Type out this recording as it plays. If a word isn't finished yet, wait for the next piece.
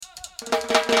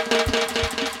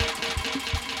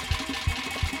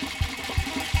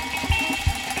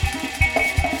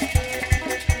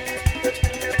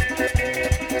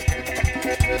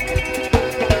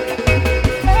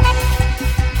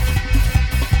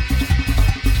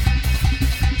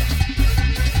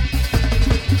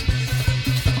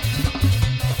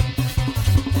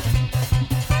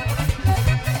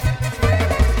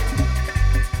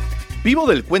Vivo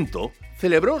del Cuento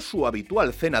celebró su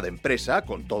habitual cena de empresa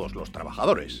con todos los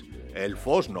trabajadores.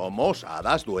 Elfos, gnomos,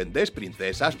 hadas, duendes,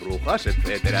 princesas, brujas,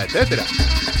 etcétera, etcétera.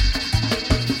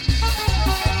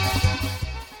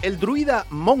 El druida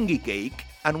Monkey Cake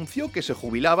anunció que se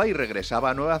jubilaba y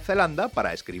regresaba a Nueva Zelanda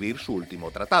para escribir su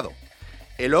último tratado.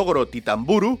 El ogro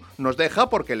Titamburu nos deja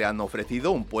porque le han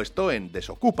ofrecido un puesto en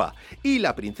Desocupa y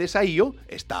la princesa Io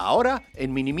está ahora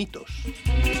en Minimitos.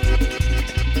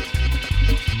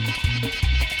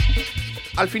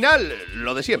 Al final,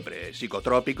 lo de siempre,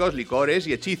 psicotrópicos, licores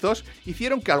y hechizos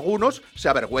hicieron que algunos se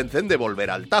avergüencen de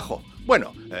volver al Tajo.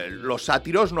 Bueno, los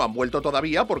sátiros no han vuelto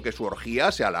todavía porque su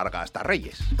orgía se alarga hasta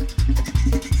Reyes.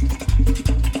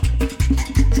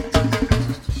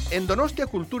 En Donostia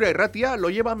Kultura y Ratia lo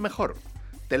llevan mejor.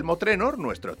 Telmo Trenor,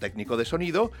 nuestro técnico de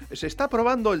sonido, se está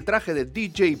probando el traje de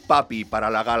DJ Papi para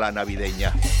la gala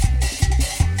navideña.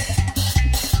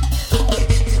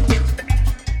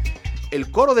 El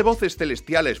coro de voces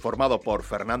celestiales formado por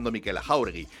Fernando Miquel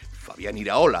Jauregui, Fabián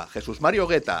Iraola, Jesús Mario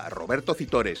Guetta, Roberto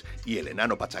Citores y el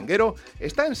enano pachanguero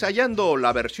está ensayando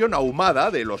la versión ahumada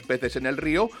de Los peces en el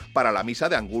río para la misa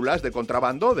de angulas de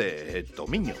contrabando de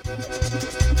Tomiño.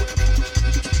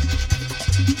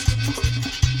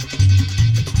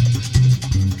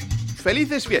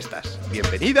 ¡Felices fiestas!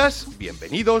 Bienvenidas,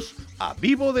 bienvenidos a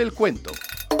Vivo del Cuento.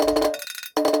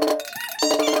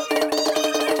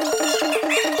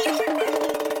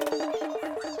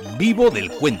 Vivo del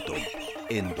Cuento,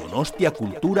 en Donostia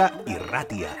Kultura y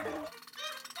Ratia.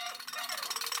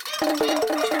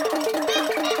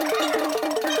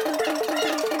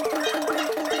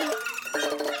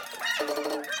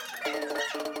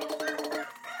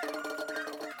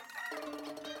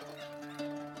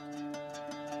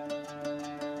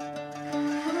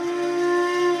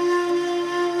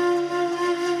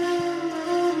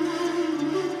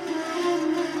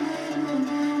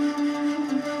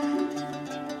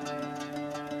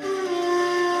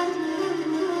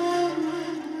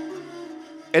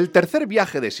 El tercer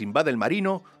viaje de Simbad el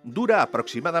Marino dura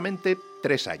aproximadamente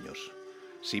 3 años.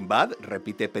 Sinbad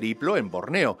repite periplo en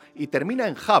Borneo y termina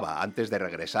en Java antes de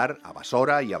regresar a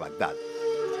Basora y a Bagdad.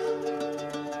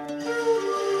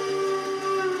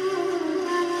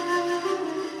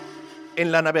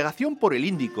 En la navegación por el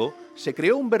Índico se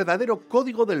creó un verdadero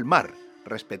código del mar,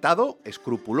 respetado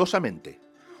escrupulosamente.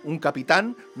 Un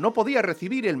capitán no podía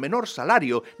recibir el menor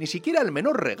salario, ni siquiera el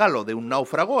menor regalo de un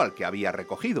náufrago al que había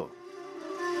recogido.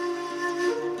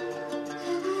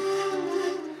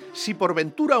 Si por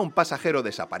ventura un pasajero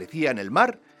desaparecía en el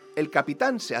mar, el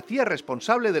capitán se hacía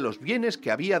responsable de los bienes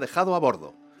que había dejado a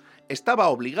bordo. Estaba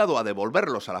obligado a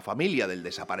devolverlos a la familia del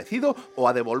desaparecido o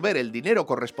a devolver el dinero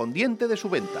correspondiente de su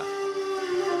venta.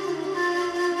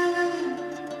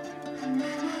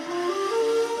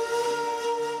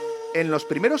 En los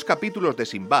primeros capítulos de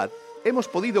Sinbad hemos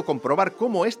podido comprobar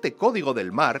cómo este código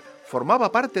del mar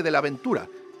formaba parte de la aventura.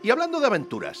 Y hablando de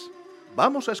aventuras,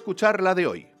 vamos a escuchar la de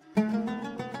hoy.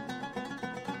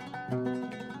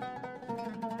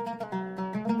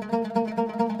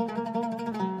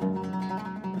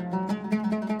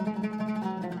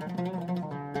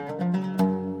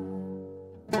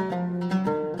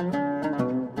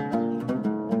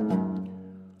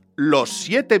 Los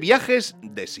 7 viajes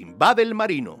de Simbad el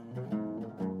Marino.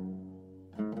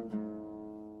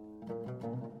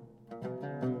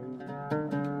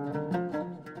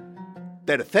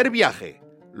 Tercer viaje,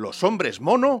 los hombres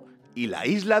mono y la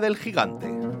isla del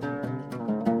gigante.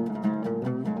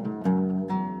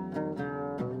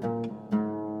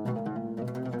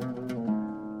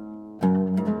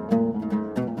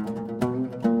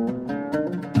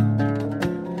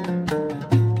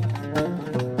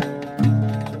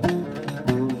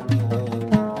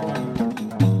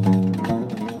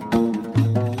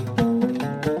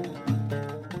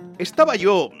 Estaba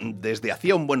yo, desde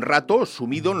hacía un buen rato,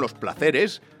 sumido en los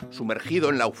placeres, sumergido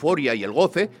en la euforia y el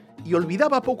goce, y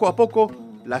olvidaba poco a poco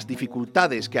las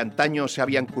dificultades que antaño se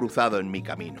habían cruzado en mi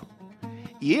camino.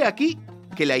 Y he aquí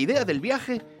que la idea del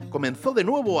viaje comenzó de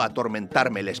nuevo a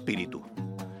atormentarme el espíritu,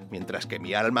 mientras que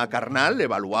mi alma carnal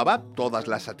evaluaba todas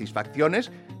las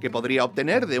satisfacciones que podría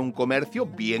obtener de un comercio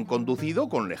bien conducido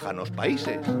con lejanos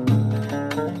países.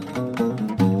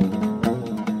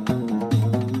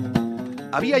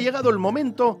 Había llegado el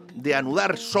momento de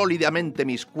anudar sólidamente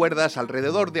mis cuerdas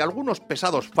alrededor de algunos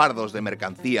pesados fardos de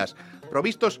mercancías,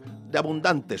 provistos de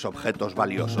abundantes objetos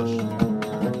valiosos.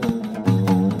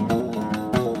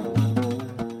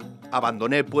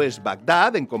 Abandoné, pues,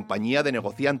 Bagdad en compañía de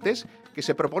negociantes que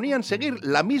se proponían seguir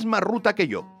la misma ruta que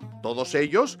yo. Todos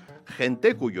ellos,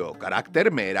 gente cuyo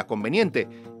carácter me era conveniente,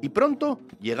 y pronto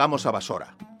llegamos a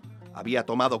Basora. Había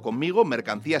tomado conmigo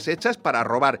mercancías hechas para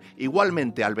robar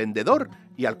igualmente al vendedor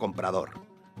y al comprador.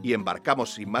 Y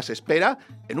embarcamos sin más espera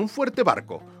en un fuerte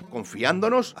barco,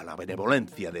 confiándonos a la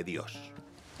benevolencia de Dios.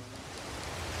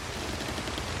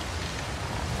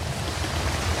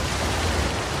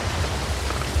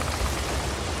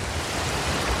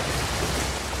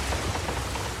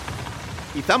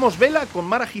 Izamos vela con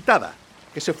mar agitada,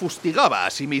 que se fustigaba a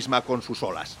sí misma con sus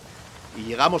olas. Y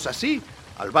llegamos así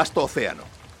al vasto océano.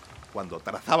 Cuando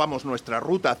trazábamos nuestra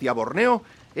ruta hacia Borneo,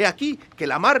 he aquí que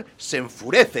la mar se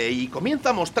enfurece y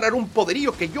comienza a mostrar un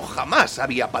poderío que yo jamás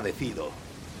había padecido.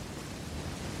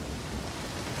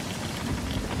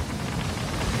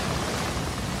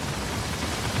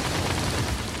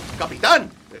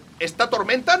 ¡Capitán! ¡Esta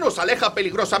tormenta nos aleja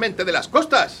peligrosamente de las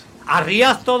costas!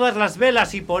 Arriad todas las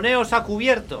velas y poneos a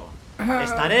cubierto.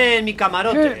 Estaré en mi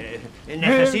camarote.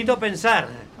 Necesito pensar.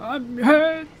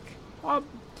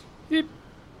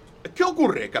 ¿Qué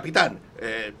ocurre, capitán?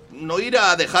 ¿No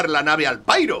irá a dejar la nave al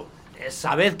pairo?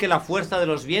 Sabed que la fuerza de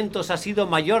los vientos ha sido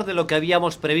mayor de lo que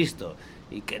habíamos previsto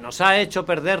y que nos ha hecho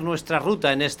perder nuestra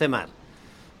ruta en este mar.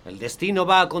 El destino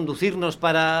va a conducirnos,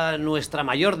 para nuestra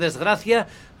mayor desgracia,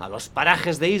 a los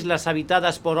parajes de islas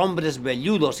habitadas por hombres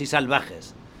velludos y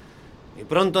salvajes. Y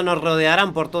pronto nos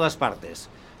rodearán por todas partes.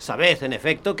 Sabed, en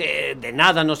efecto, que de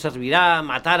nada nos servirá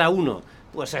matar a uno,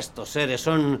 pues estos seres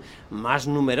son más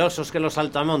numerosos que los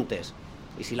saltamontes.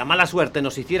 Y si la mala suerte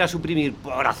nos hiciera suprimir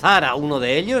por azar a uno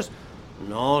de ellos,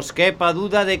 no os quepa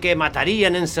duda de que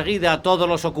matarían enseguida a todos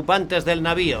los ocupantes del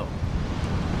navío.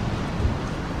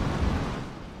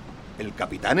 El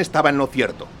capitán estaba en lo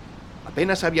cierto.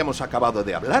 Apenas habíamos acabado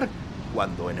de hablar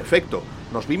cuando, en efecto,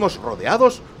 nos vimos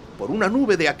rodeados por una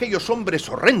nube de aquellos hombres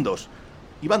horrendos.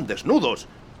 Iban desnudos,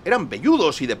 eran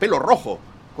velludos y de pelo rojo,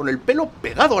 con el pelo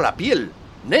pegado a la piel,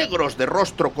 negros de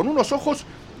rostro, con unos ojos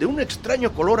de un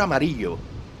extraño color amarillo.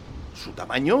 Su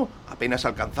tamaño apenas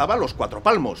alcanzaba los 4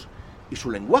 palmos, y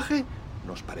su lenguaje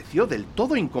nos pareció del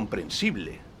todo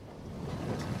incomprensible.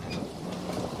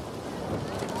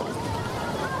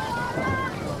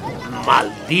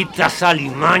 ¡Malditas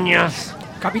alimañas!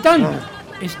 ¡Capitán!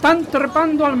 ¡Están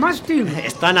trepando al mástil!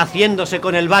 Están haciéndose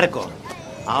con el barco.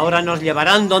 Ahora nos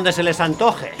llevarán donde se les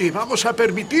antoje. ¿Y vamos a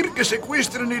permitir que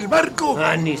secuestren el barco?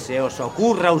 Ni se os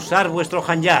ocurra usar vuestro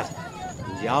hanyar.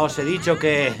 Ya os he dicho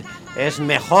que es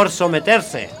mejor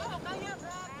someterse.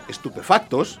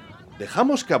 Estupefactos,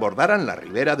 dejamos que abordaran la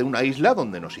ribera de una isla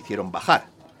donde nos hicieron bajar.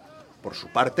 Por su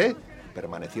parte,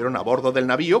 permanecieron a bordo del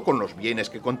navío con los bienes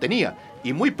que contenía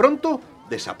y muy pronto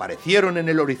desaparecieron en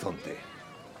el horizonte.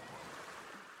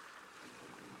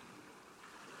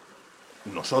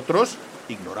 Nosotros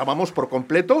ignorábamos por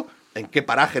completo en qué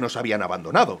paraje nos habían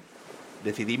abandonado.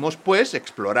 Decidimos, pues,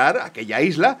 explorar aquella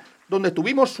isla donde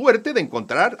tuvimos suerte de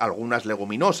encontrar algunas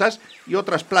leguminosas y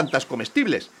otras plantas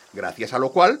comestibles, gracias a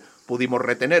lo cual pudimos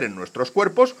retener en nuestros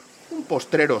cuerpos un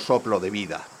postrero soplo de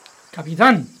vida.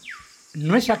 Capitán,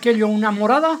 ¿no es aquello una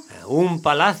morada? Un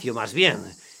palacio, más bien.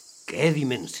 ¡Qué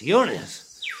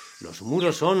dimensiones! Los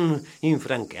muros son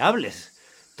infranqueables.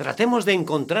 Tratemos de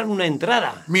encontrar una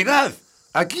entrada. ¡Mirad!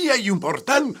 Aquí hay un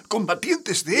portal con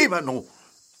batientes de ébano.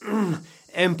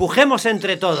 Empujemos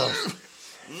entre todos.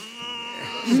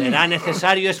 Será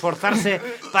necesario esforzarse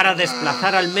para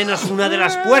desplazar al menos una de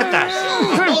las puertas.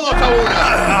 ¡Todos a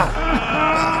una!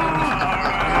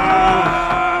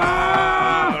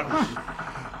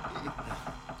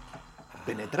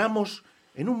 Penetramos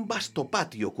en un vasto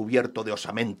patio cubierto de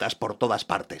osamentas por todas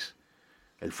partes.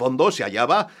 El fondo se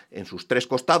hallaba en sus 3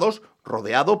 costados,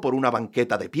 rodeado por una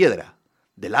banqueta de piedra.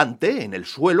 Delante, en el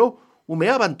suelo,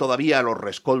 humeaban todavía los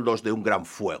rescoldos de un gran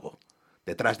fuego.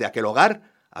 Detrás de aquel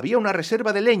hogar había una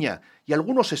reserva de leña y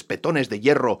algunos espetones de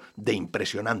hierro de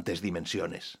impresionantes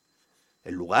dimensiones.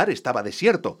 El lugar estaba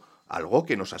desierto, algo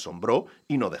que nos asombró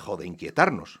y no dejó de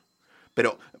inquietarnos.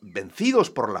 Pero,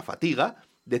 vencidos por la fatiga,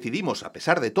 decidimos, a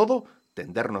pesar de todo,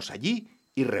 tendernos allí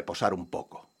y reposar un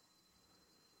poco.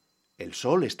 El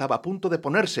sol estaba a punto de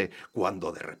ponerse,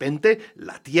 cuando de repente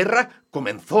la tierra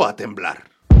comenzó a temblar.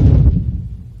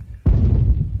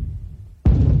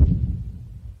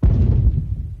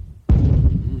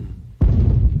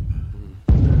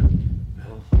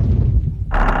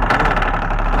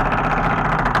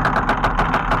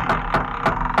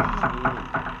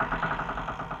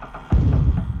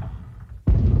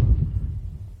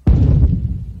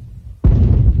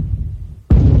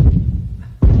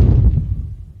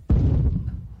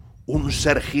 Un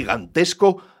ser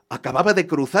gigantesco acababa de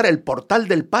cruzar el portal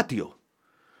del patio.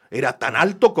 Era tan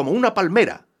alto como una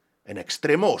palmera, en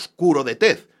extremo oscuro de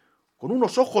tez, con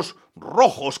unos ojos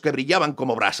rojos que brillaban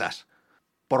como brasas.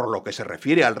 Por lo que se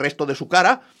refiere al resto de su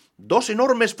cara, 2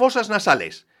 enormes fosas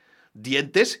nasales,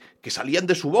 dientes que salían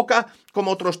de su boca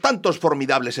como otros tantos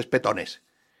formidables espetones.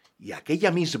 Y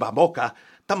aquella misma boca,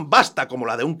 tan vasta como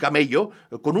la de un camello,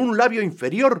 con un labio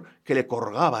inferior que le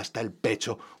colgaba hasta el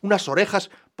pecho, unas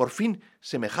orejas por fin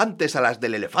semejantes a las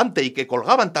del elefante y que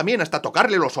colgaban también hasta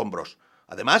tocarle los hombros.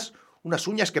 Además, unas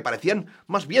uñas que parecían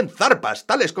más bien zarpas,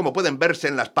 tales como pueden verse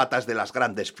en las patas de las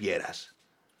grandes fieras.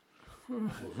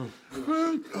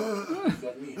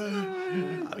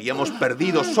 Habíamos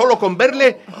perdido solo con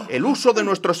verle el uso de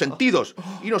nuestros sentidos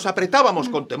y nos apretábamos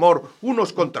con temor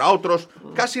unos contra otros,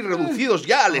 casi reducidos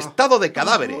ya al estado de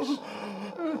cadáveres.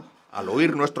 Al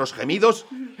oír nuestros gemidos,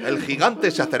 el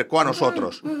gigante se acercó a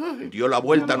nosotros, dio la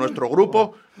vuelta a nuestro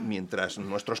grupo, mientras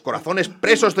nuestros corazones,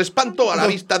 presos de espanto a la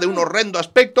vista de un horrendo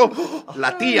aspecto,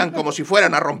 latían como si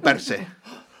fueran a romperse.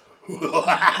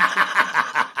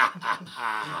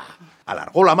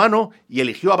 Alargó la mano y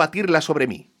eligió abatirla sobre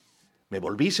mí. Me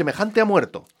volví semejante a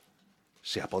muerto.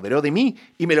 Se apoderó de mí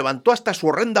y me levantó hasta su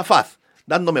horrenda faz,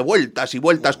 dándome vueltas y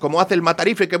vueltas como hace el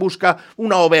matarife que busca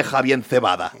una oveja bien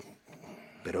cebada.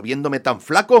 Pero viéndome tan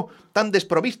flaco, tan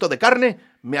desprovisto de carne,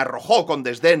 me arrojó con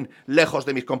desdén lejos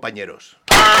de mis compañeros.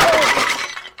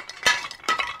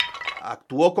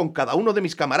 Actuó con cada uno de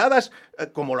mis camaradas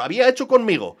como lo había hecho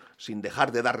conmigo, sin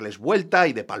dejar de darles vuelta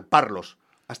y de palparlos,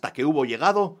 hasta que hubo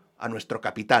llegado a nuestro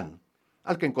capitán,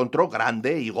 al que encontró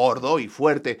grande y gordo y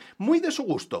fuerte, muy de su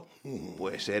gusto,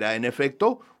 pues era en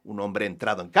efecto un hombre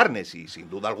entrado en carnes y sin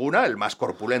duda alguna el más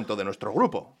corpulento de nuestro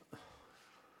grupo.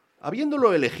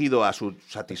 Habiéndolo elegido a su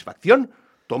satisfacción,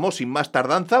 tomó sin más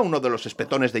tardanza uno de los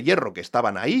espetones de hierro que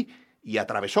estaban ahí y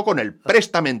atravesó con él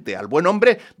prestamente al buen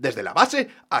hombre desde la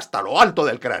base hasta lo alto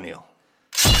del cráneo.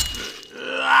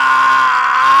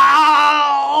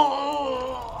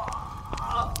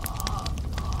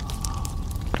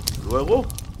 Luego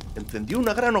encendió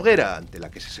una gran hoguera ante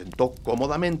la que se sentó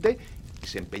cómodamente y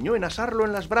se empeñó en asarlo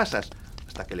en las brasas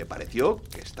hasta que le pareció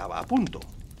que estaba a punto.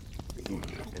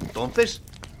 Entonces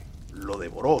lo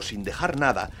devoró sin dejar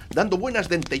nada, dando buenas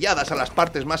dentelladas a las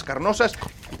partes más carnosas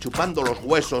y chupando los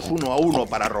huesos uno a uno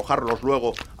para arrojarlos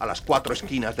luego a las 4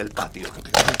 esquinas del patio.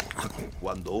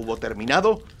 Cuando hubo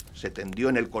terminado, se tendió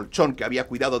en el colchón que había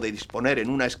cuidado de disponer en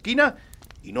una esquina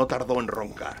y no tardó en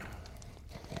roncar.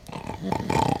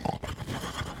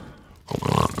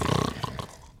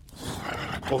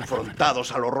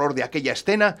 Confrontados al horror de aquella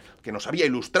escena, que nos había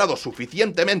ilustrado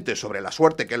suficientemente sobre la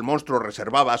suerte que el monstruo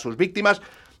reservaba a sus víctimas,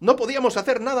 no podíamos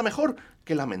hacer nada mejor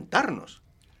que lamentarnos.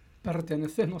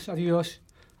 Pertenecemos a Dios,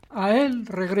 a Él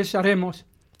regresaremos,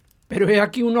 pero he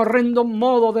aquí un horrendo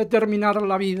modo de terminar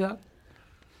la vida.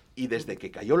 Y desde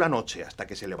que cayó la noche hasta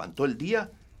que se levantó el día,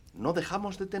 no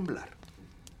dejamos de temblar.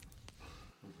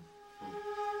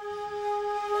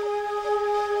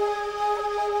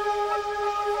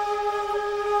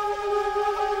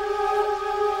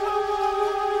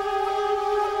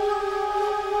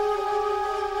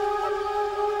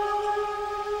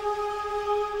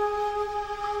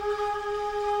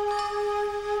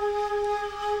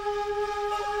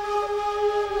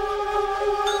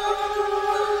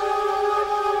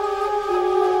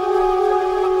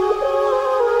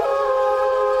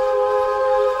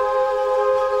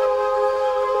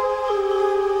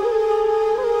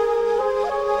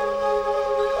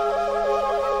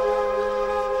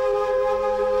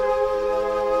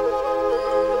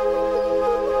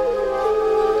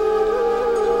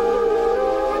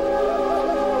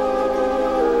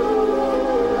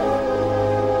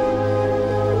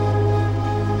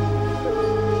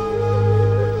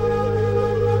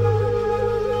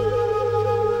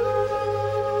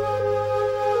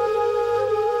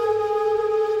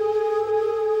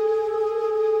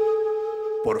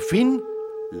 Por fin,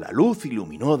 la luz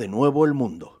iluminó de nuevo el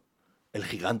mundo. El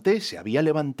gigante se había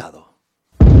levantado.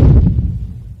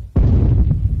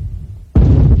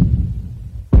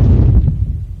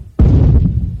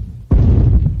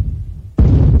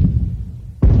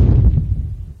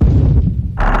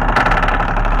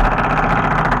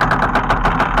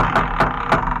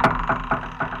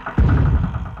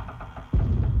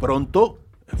 Pronto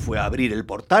fue a abrir el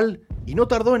portal y no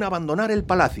tardó en abandonar el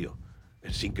palacio,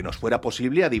 sin que nos fuera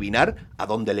posible adivinar a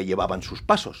dónde le llevaban sus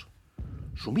pasos.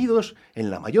 Sumidos en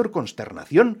la mayor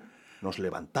consternación, nos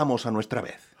levantamos a nuestra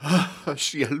vez.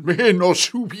 Si al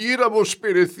menos hubiéramos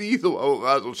perecido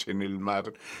ahogados en el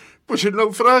mar, pues el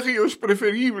naufragio es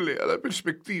preferible a la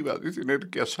perspectiva de tener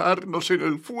que asarnos en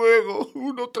el fuego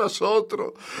uno tras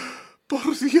otro.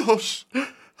 Por Dios,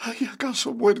 ¿hay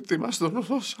acaso muerte más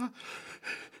dolorosa?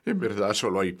 En verdad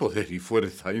solo hay poder y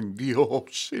fuerza en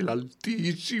Dios, el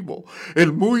Altísimo,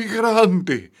 el muy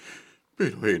grande.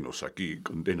 Pero henos aquí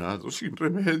condenados sin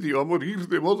remedio a morir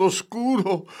de modo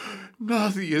oscuro.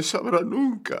 Nadie sabrá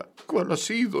nunca cuál ha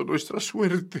sido nuestra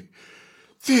suerte.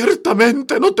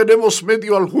 Ciertamente no tenemos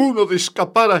medio alguno de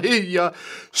escapar a ella.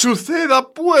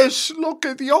 Suceda, pues, lo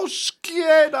que Dios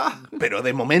quiera. Pero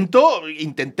de momento,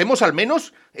 intentemos al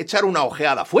menos echar una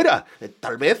ojeada afuera.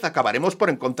 Tal vez acabaremos por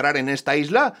encontrar en esta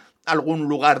isla algún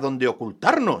lugar donde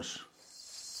ocultarnos.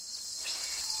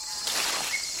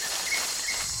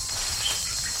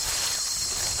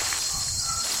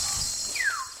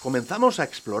 Comenzamos a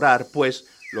explorar, pues,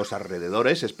 los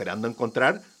alrededores esperando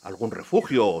encontrar algún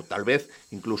refugio o tal vez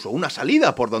incluso una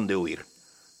salida por donde huir.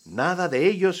 Nada de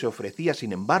ello se ofrecía,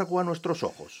 sin embargo, a nuestros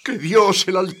ojos. Que Dios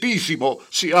el Altísimo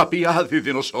se apiade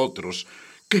de nosotros.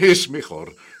 ¿Qué es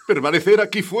mejor? ¿Permanecer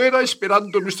aquí fuera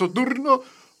esperando nuestro turno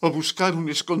o buscar un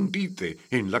escondite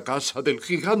en la casa del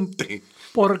gigante?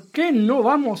 ¿Por qué no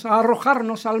vamos a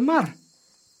arrojarnos al mar?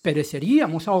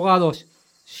 Pereceríamos ahogados.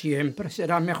 Siempre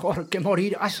será mejor que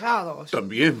morir asados.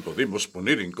 También podemos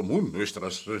poner en común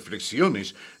nuestras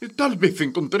reflexiones. Tal vez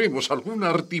encontremos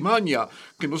alguna artimaña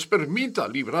que nos permita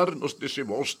librarnos de ese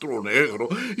monstruo negro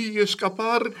y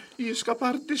escapar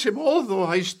de ese modo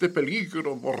a este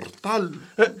peligro mortal.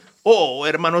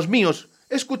 Hermanos míos,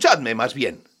 escuchadme más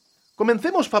bien.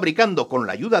 Comencemos fabricando con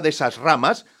la ayuda de esas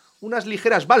ramas unas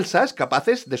ligeras balsas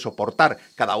capaces de soportar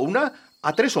cada una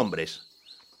a 3 hombres.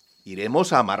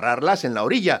 Iremos a amarrarlas en la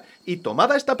orilla y,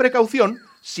 tomada esta precaución,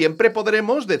 siempre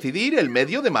podremos decidir el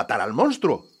medio de matar al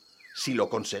monstruo. Si lo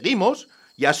conseguimos,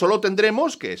 ya solo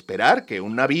tendremos que esperar que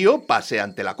un navío pase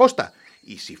ante la costa,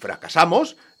 y si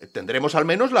fracasamos, tendremos al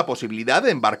menos la posibilidad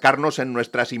de embarcarnos en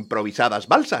nuestras improvisadas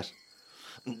balsas.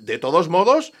 De todos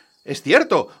modos, es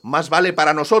cierto, más vale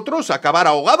para nosotros acabar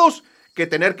ahogados que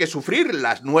tener que sufrir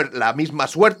la misma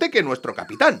suerte que nuestro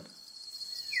capitán.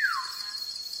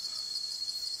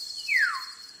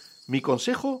 Mi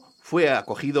consejo fue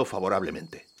acogido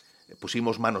favorablemente.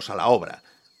 Pusimos manos a la obra.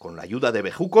 Con la ayuda de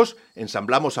bejucos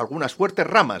ensamblamos algunas fuertes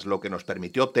ramas, lo que nos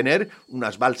permitió obtener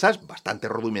unas balsas bastante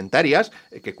rudimentarias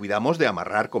que cuidamos de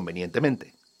amarrar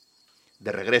convenientemente.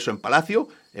 De regreso en palacio,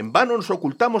 en vano nos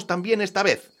ocultamos también esta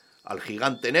vez. Al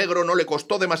gigante negro no le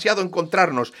costó demasiado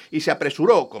encontrarnos y se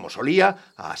apresuró, como solía,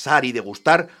 a asar y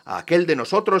degustar a aquel de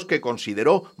nosotros que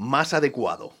consideró más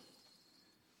adecuado.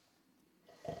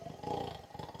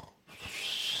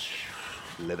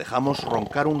 Le dejamos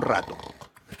roncar un rato.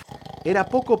 Era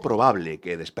poco probable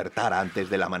que despertara antes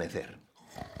del amanecer.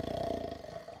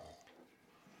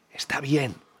 Está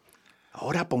bien.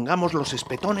 Ahora pongamos los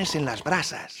espetones en las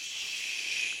brasas.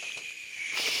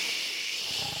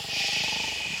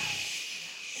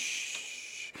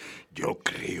 Yo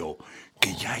creo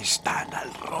que ya están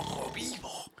al rojo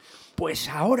vivo. Pues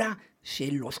ahora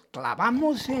se los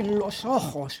clavamos en los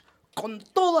ojos con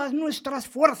todas nuestras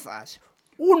fuerzas.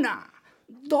 1,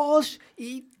 2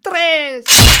 y 3.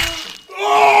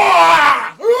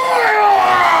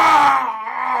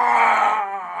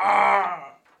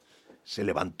 Se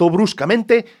levantó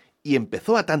bruscamente y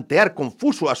empezó a tantear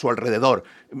confuso a su alrededor,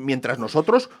 mientras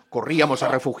nosotros corríamos a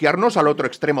refugiarnos al otro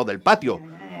extremo del patio.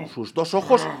 Sus 2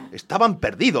 ojos estaban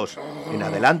perdidos. En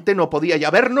adelante no podía ya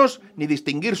vernos ni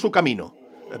distinguir su camino.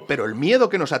 Pero el miedo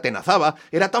que nos atenazaba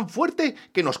era tan fuerte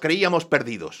que nos creíamos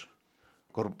perdidos.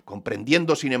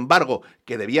 Comprendiendo, sin embargo,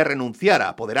 que debía renunciar a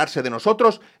apoderarse de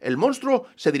nosotros, el monstruo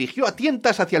se dirigió a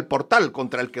tientas hacia el portal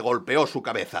contra el que golpeó su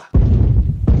cabeza.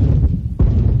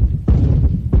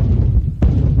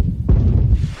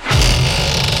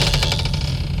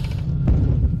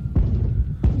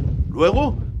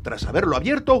 Luego, tras haberlo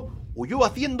abierto, huyó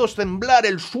haciendo temblar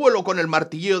el suelo con el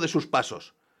martilleo de sus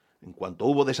pasos. En cuanto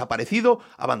hubo desaparecido,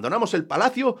 abandonamos el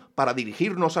palacio para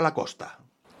dirigirnos a la costa.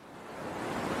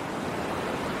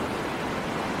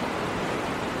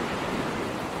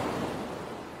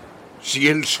 Si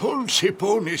el sol se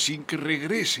pone sin que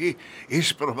regrese,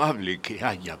 es probable que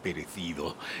haya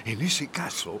perecido. En ese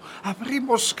caso,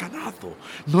 habremos ganado.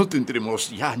 No tendremos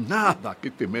ya nada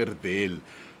que temer de él.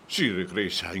 Si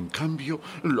regresa, en cambio,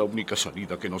 la única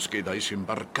salida que nos queda es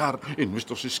embarcar en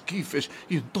nuestros esquifes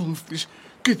y entonces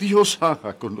que Dios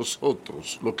haga con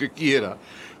nosotros lo que quiera.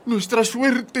 Nuestra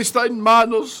suerte está en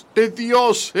manos de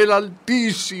Dios el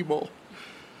Altísimo.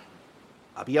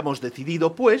 Habíamos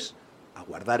decidido, pues,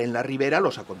 aguardar en la ribera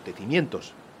los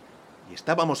acontecimientos. Y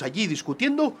estábamos allí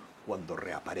discutiendo cuando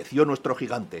reapareció nuestro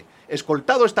gigante,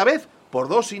 escoltado esta vez por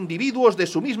 2 individuos de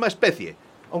su misma especie,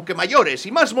 aunque mayores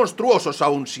y más monstruosos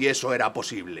aún si eso era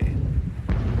posible.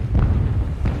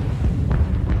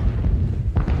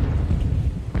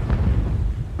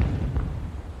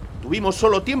 Tuvimos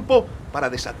solo tiempo para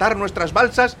desatar nuestras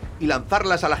balsas y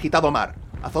lanzarlas al agitado mar,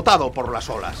 azotado por las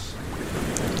olas.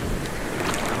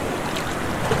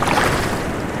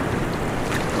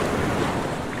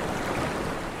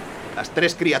 Las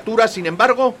 3 criaturas, sin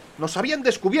embargo, nos habían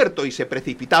descubierto y se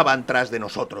precipitaban tras de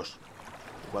nosotros.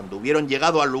 Cuando hubieron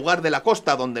llegado al lugar de la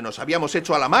costa donde nos habíamos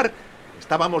hecho a la mar,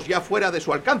 estábamos ya fuera de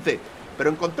su alcance, pero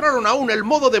encontraron aún el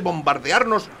modo de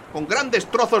bombardearnos con grandes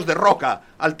trozos de roca,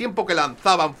 al tiempo que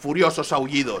lanzaban furiosos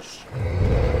aullidos.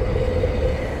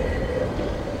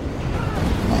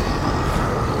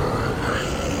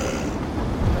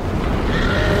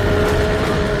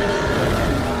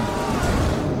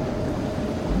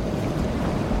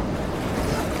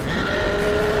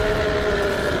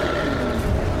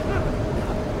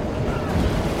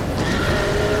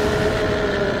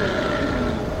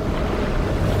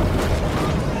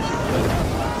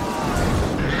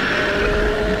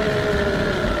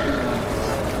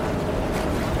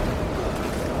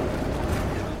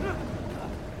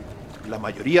 La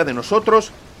mayoría de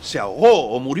nosotros se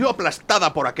ahogó o murió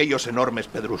aplastada por aquellos enormes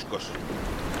pedruscos.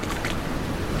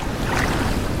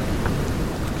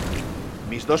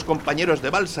 Mis 2 compañeros de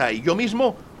balsa y yo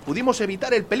mismo pudimos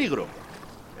evitar el peligro.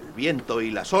 El viento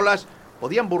y las olas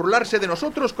podían burlarse de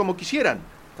nosotros como quisieran,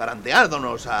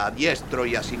 zarandeándonos a diestro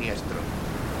y a siniestro.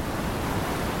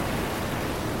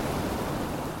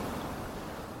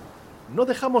 No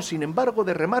dejamos, sin embargo,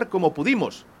 de remar como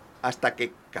pudimos, hasta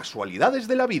que, casualidades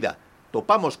de la vida,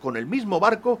 topamos con el mismo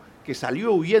barco que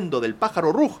salió huyendo del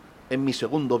pájaro Rug en mi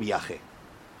segundo viaje.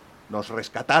 Nos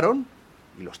rescataron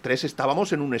y los 3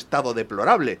 estábamos en un estado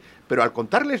deplorable, pero al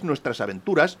contarles nuestras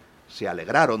aventuras, se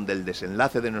alegraron del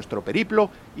desenlace de nuestro periplo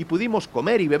y pudimos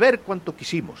comer y beber cuanto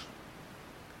quisimos.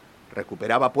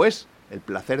 Recuperaba, pues, el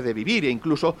placer de vivir e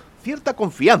incluso cierta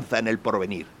confianza en el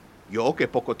porvenir. Yo, que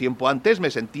poco tiempo antes me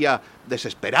sentía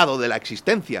desesperado de la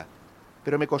existencia,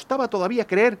 pero me costaba todavía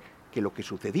creer que lo que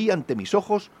sucedía ante mis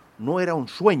ojos no era un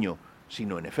sueño,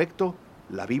 sino en efecto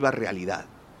la viva realidad.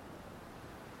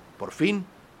 Por fin,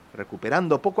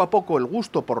 recuperando poco a poco el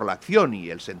gusto por la acción y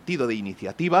el sentido de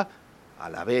iniciativa,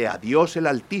 alabé a Dios el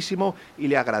Altísimo y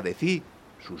le agradecí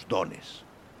sus dones.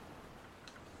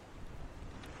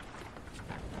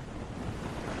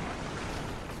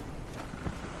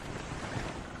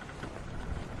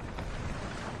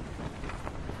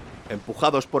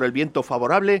 Empujados por el viento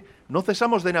favorable, no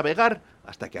cesamos de navegar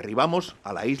hasta que arribamos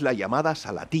a la isla llamada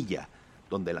Salatilla,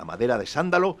 donde la madera de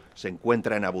sándalo se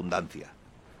encuentra en abundancia.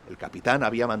 El capitán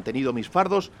había mantenido mis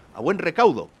fardos a buen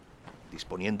recaudo.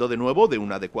 Disponiendo de nuevo de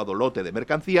un adecuado lote de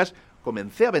mercancías,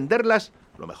 comencé a venderlas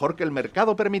lo mejor que el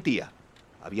mercado permitía.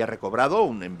 Había recobrado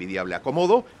un envidiable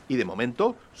acomodo y de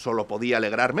momento solo podía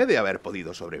alegrarme de haber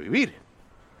podido sobrevivir.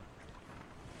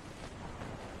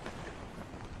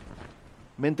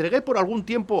 Me entregué por algún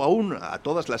tiempo aún a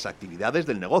todas las actividades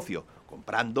del negocio,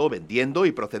 comprando, vendiendo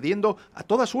y procediendo a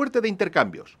toda suerte de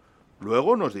intercambios.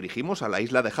 Luego nos dirigimos a la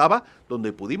isla de Java,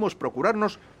 donde pudimos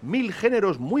procurarnos 1000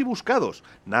 géneros muy buscados: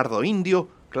 nardo indio,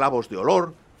 clavos de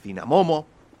olor, cinamomo,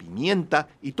 pimienta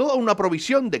y toda una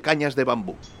provisión de cañas de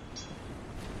bambú.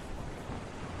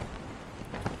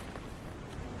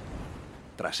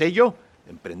 Tras ello,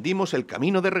 emprendimos el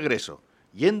camino de regreso,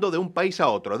 yendo de un país a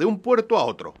otro, de un puerto a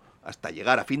otro, hasta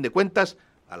llegar a fin de cuentas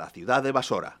a la ciudad de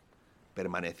Basora.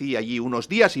 Permanecí allí unos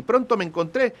días y pronto me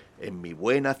encontré en mi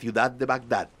buena ciudad de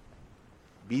Bagdad.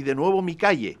 Vi de nuevo mi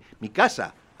calle, mi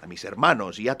casa, a mis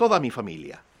hermanos y a toda mi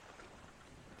familia.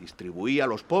 Distribuí a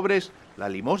los pobres la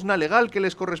limosna legal que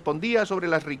les correspondía sobre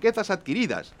las riquezas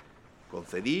adquiridas.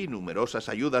 Concedí numerosas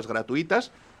ayudas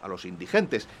gratuitas a los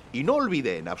indigentes y no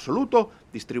olvidé en absoluto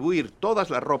distribuir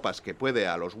todas las ropas que pude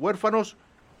a los huérfanos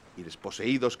y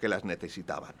desposeídos que las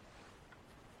necesitaban.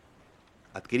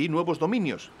 Adquirí nuevos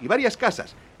dominios y varias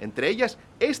casas, entre ellas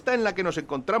esta en la que nos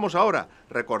encontramos ahora,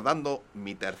 recordando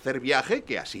mi tercer viaje,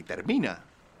 que así termina.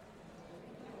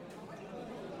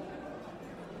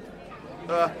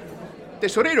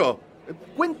 Tesorero,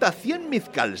 cuenta 100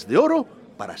 mizcals de oro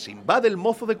para Sinbad el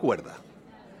mozo de cuerda.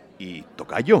 Y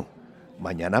tocayo,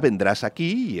 mañana vendrás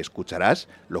aquí y escucharás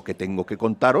lo que tengo que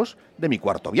contaros de mi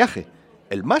cuarto viaje,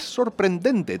 el más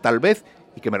sorprendente tal vez,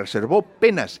 y que me reservó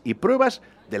penas y pruebas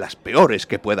de las peores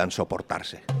que puedan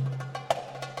soportarse.